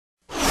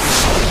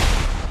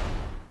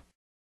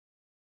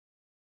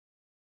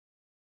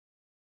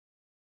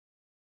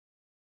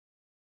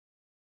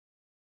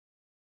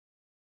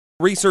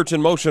Research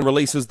in Motion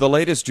releases the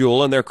latest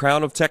jewel in their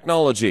crown of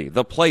technology,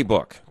 the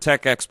PlayBook.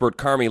 Tech expert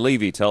Carmi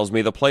Levy tells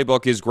me the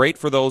PlayBook is great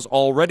for those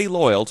already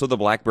loyal to the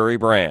BlackBerry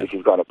brand. If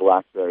you've got a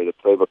BlackBerry, the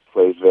PlayBook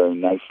plays very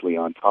nicely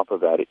on top of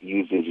that. It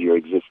uses your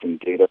existing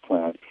data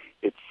plan.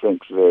 It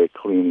syncs very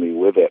cleanly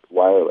with it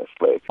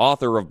wirelessly.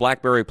 Author of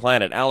BlackBerry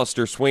Planet,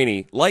 Alistair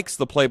Sweeney, likes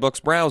the PlayBook's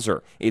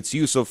browser, its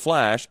use of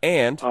Flash,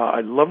 and I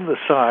love the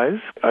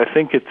size. I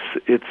think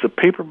it's a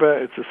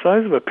paperback. It's the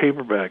size of a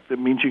paperback. That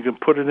means you can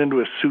put it into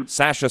a suit.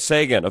 Sasha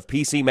Sagan of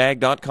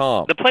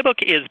PCMag.com. The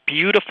PlayBook is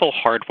beautiful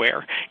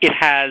hardware.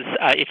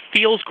 It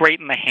feels great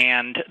in the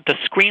hand. The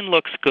screen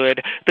looks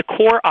good. The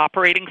core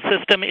operating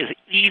system is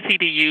easy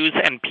to use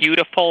and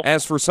beautiful.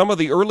 As for some of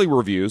the early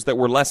reviews that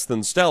were less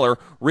than stellar,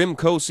 RIM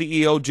co-CEO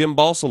Jim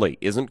Balsillie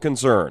isn't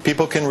concerned.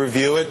 People can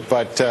review it,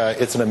 but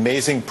it's an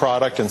amazing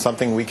product and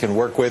something we can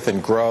work with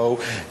and grow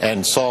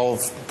and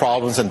solve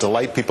problems and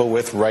delight people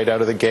with right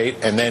out of the gate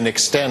and then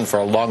extend for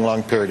a long,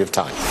 long period of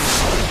time.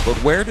 But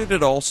where did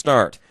it all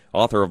start?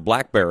 Author of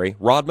BlackBerry,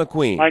 Rod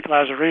McQueen. Mike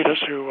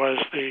Lazaridis, who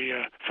was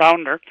the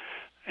founder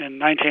in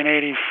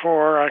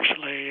 1984,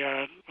 actually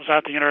was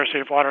at the University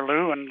of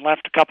Waterloo and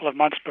left a couple of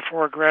months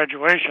before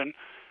graduation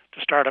to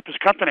start up his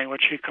company,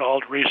 which he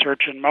called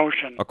Research in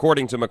Motion.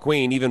 According to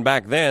McQueen, even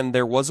back then,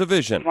 there was a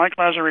vision. Mike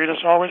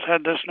Lazaridis always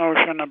had this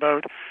notion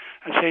about,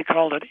 as he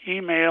called it,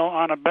 email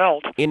on a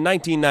belt. In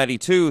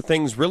 1992,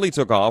 things really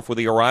took off with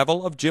the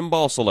arrival of Jim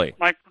Balsillie.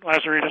 Mike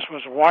Lazaridis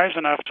was wise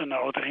enough to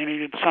know that he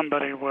needed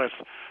somebody with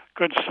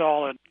good,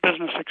 solid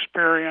business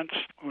experience,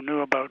 who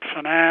knew about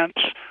finance,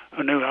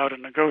 who knew how to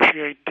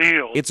negotiate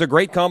deals. It's a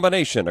great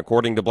combination,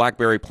 according to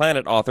BlackBerry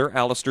Planet author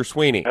Alistair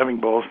Sweeney.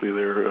 Having Balsillie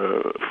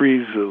there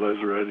frees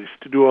Lazaridis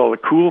to do all the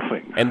cool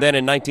things. And then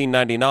in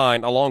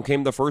 1999, along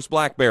came the first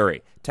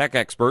BlackBerry. Tech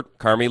expert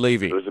Carmi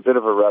Levy. It was a bit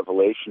of a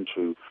revelation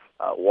to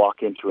walk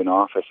into an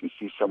office and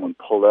see someone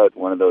pull out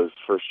one of those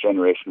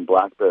first-generation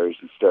BlackBerries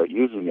and start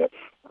using it.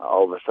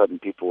 All of a sudden,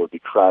 people would be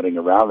crowding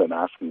around them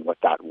asking what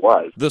that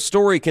was. The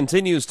story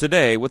continues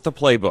today with the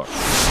PlayBook.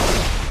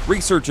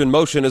 Research in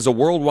Motion is a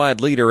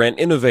worldwide leader and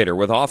innovator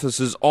with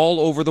offices all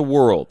over the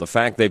world. The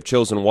fact they've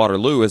chosen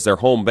Waterloo as their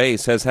home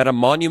base has had a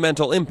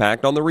monumental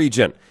impact on the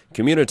region.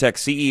 Communitech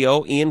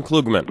CEO Ian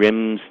Klugman.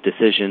 RIM's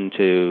decision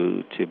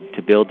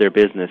to build their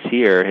business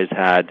here has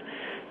had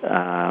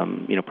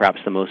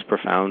perhaps the most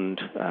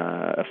profound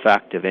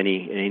effect of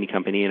any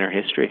company in our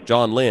history.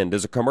 John Lind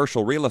is a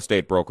commercial real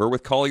estate broker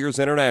with Colliers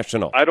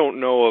International. I don't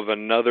know of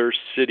another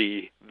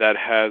city that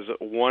has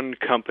one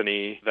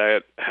company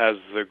that has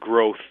the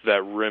growth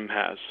that RIM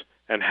has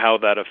and how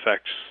that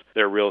affects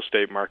their real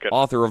estate market.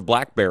 Author of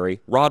BlackBerry,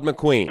 Rod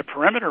McQueen. The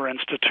Perimeter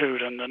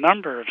Institute and the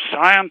number of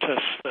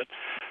scientists that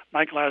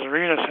Mike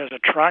Lazaridis has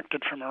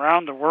attracted from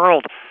around the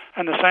world,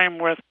 and the same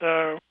with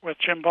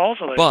Jim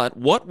Balsillie. But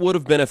what would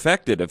have been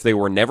affected if they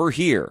were never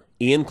here?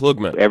 Ian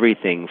Klugman.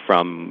 Everything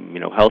from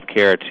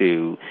healthcare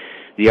to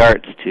the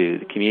arts to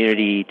the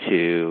community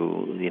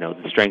to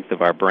the strength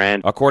of our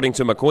brand. According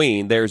to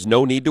McQueen, there's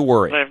no need to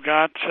worry. They've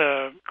got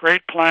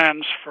great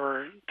plans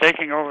for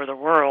taking over the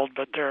world,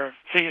 but their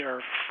feet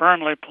are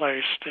firmly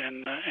placed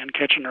in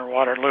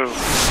Kitchener-Waterloo.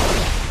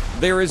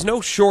 There is no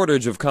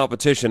shortage of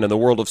competition in the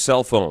world of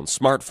cell phones,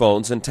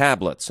 smartphones, and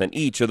tablets, and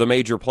each of the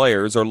major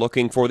players are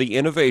looking for the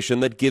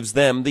innovation that gives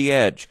them the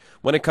edge.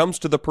 When it comes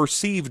to the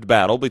perceived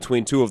battle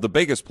between two of the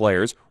biggest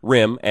players,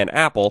 RIM and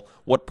Apple,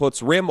 what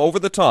puts RIM over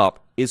the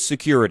top is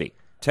security.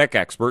 Tech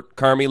expert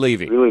Carmi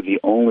Levy. Really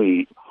the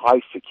only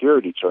high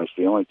security choice,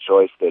 the only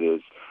choice that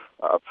is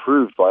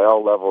approved by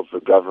all levels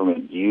of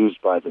government,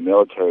 used by the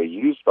military,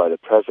 used by the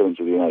President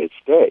of the United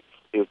States,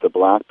 is the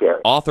BlackBerry.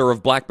 Author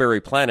of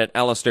BlackBerry Planet,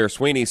 Alistair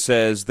Sweeney,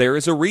 says there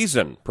is a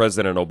reason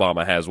President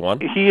Obama has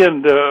one. He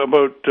and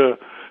about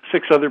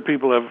 6 other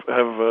people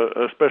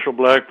have special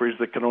BlackBerries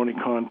that can only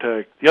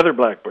contact the other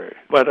BlackBerry.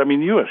 But, the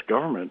U.S.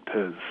 government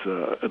has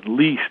at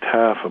least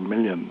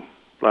 500,000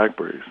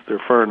 BlackBerries.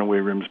 They're far and away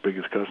RIM's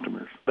biggest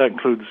customers. That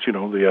includes, the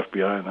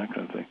FBI and that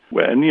kind of thing.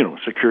 And,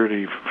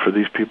 security for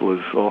these people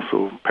is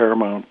also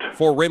paramount.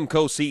 For RIM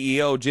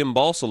co-CEO Jim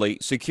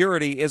Balsillie,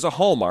 security is a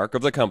hallmark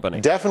of the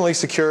company. Definitely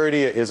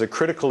security is a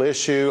critical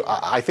issue.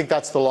 I think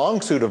that's the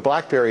long suit of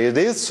BlackBerry. It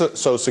is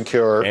so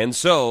secure. And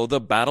so the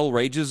battle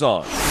rages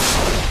on.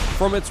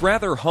 From its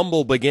rather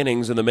humble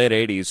beginnings in the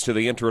mid-'80s to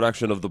the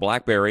introduction of the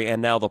BlackBerry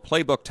and now the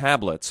PlayBook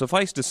tablet,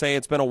 suffice to say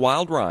it's been a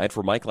wild ride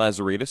for Mike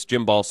Lazaridis,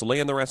 Jim Balsillie,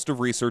 and the rest of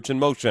Research in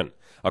Motion.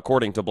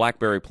 According to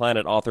BlackBerry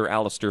Planet author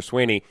Alistair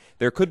Sweeney,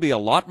 there could be a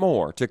lot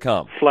more to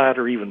come. Flat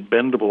or even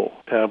bendable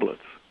tablets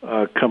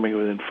coming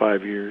within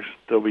 5 years.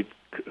 They'll be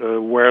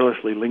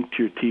wirelessly linked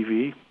to your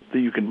TV.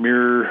 You can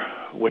mirror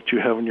what you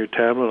have on your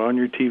tablet on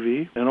your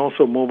TV, and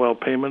also mobile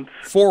payments.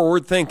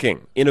 Forward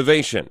thinking,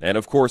 innovation, and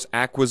of course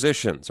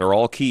acquisitions are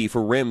all key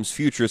for RIM's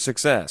future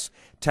success.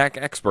 Tech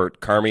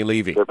expert Carmi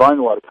Levy. They're buying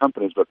a lot of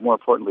companies, but more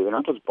importantly, they're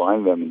not just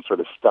buying them and sort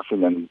of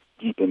stuffing them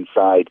deep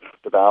inside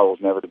the bowels,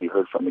 never to be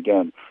heard from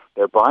again.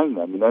 They're buying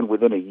them, and then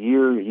within a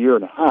year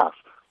and a half,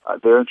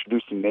 they're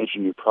introducing major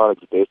new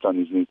products based on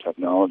these new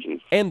technologies.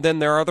 And then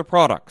there are the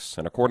products.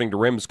 And according to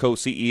RIM's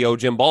co-CEO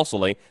Jim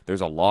Balsillie,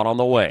 there's a lot on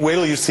the way. Wait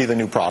till you see the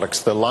new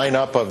products. The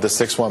lineup of the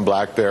 6.1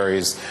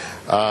 BlackBerries,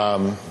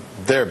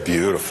 they're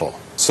beautiful.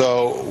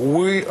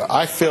 So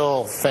I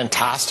feel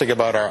fantastic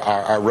about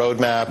our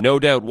roadmap. No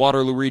doubt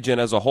Waterloo Region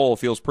as a whole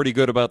feels pretty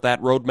good about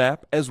that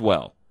roadmap as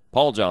well.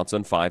 Paul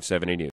Johnson, 570 News.